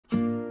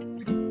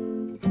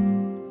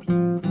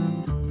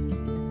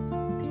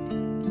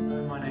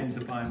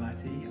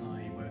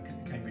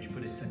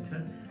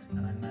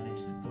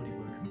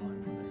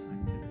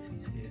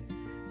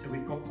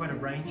quite a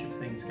range of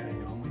things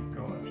going on. We've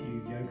got a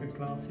few yoga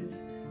classes,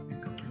 we've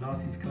got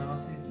Pilates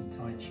classes and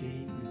Tai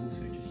Chi. We've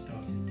also just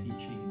started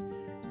teaching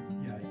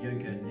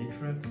yoga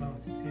nidra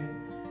classes here.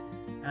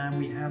 And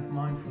we have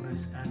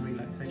mindfulness and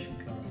relaxation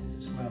classes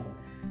as well.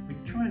 We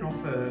try and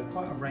offer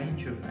quite a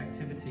range of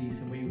activities,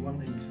 and we want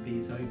them to be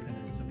as open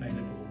and as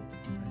available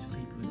to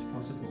people as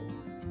possible.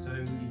 So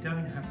you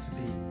don't have to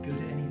be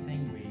good at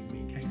anything.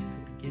 We cater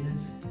for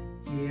beginners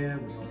here.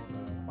 We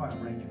offer quite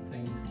a range of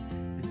things.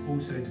 There's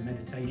also the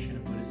meditation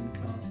and Buddhism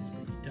classes,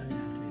 but you don't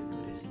have to be a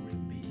Buddhist or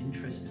even be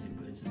interested in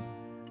Buddhism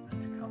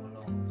to come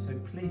along. So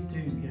please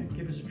do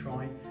give us a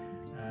try.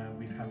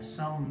 We have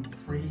some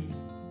free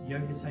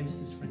yoga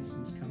tasters, for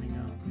instance, coming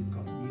up. We've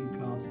got new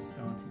classes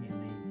starting in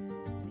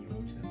the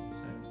autumn.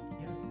 So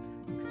yeah,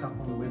 look us up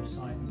on the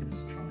website and give us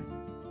a try.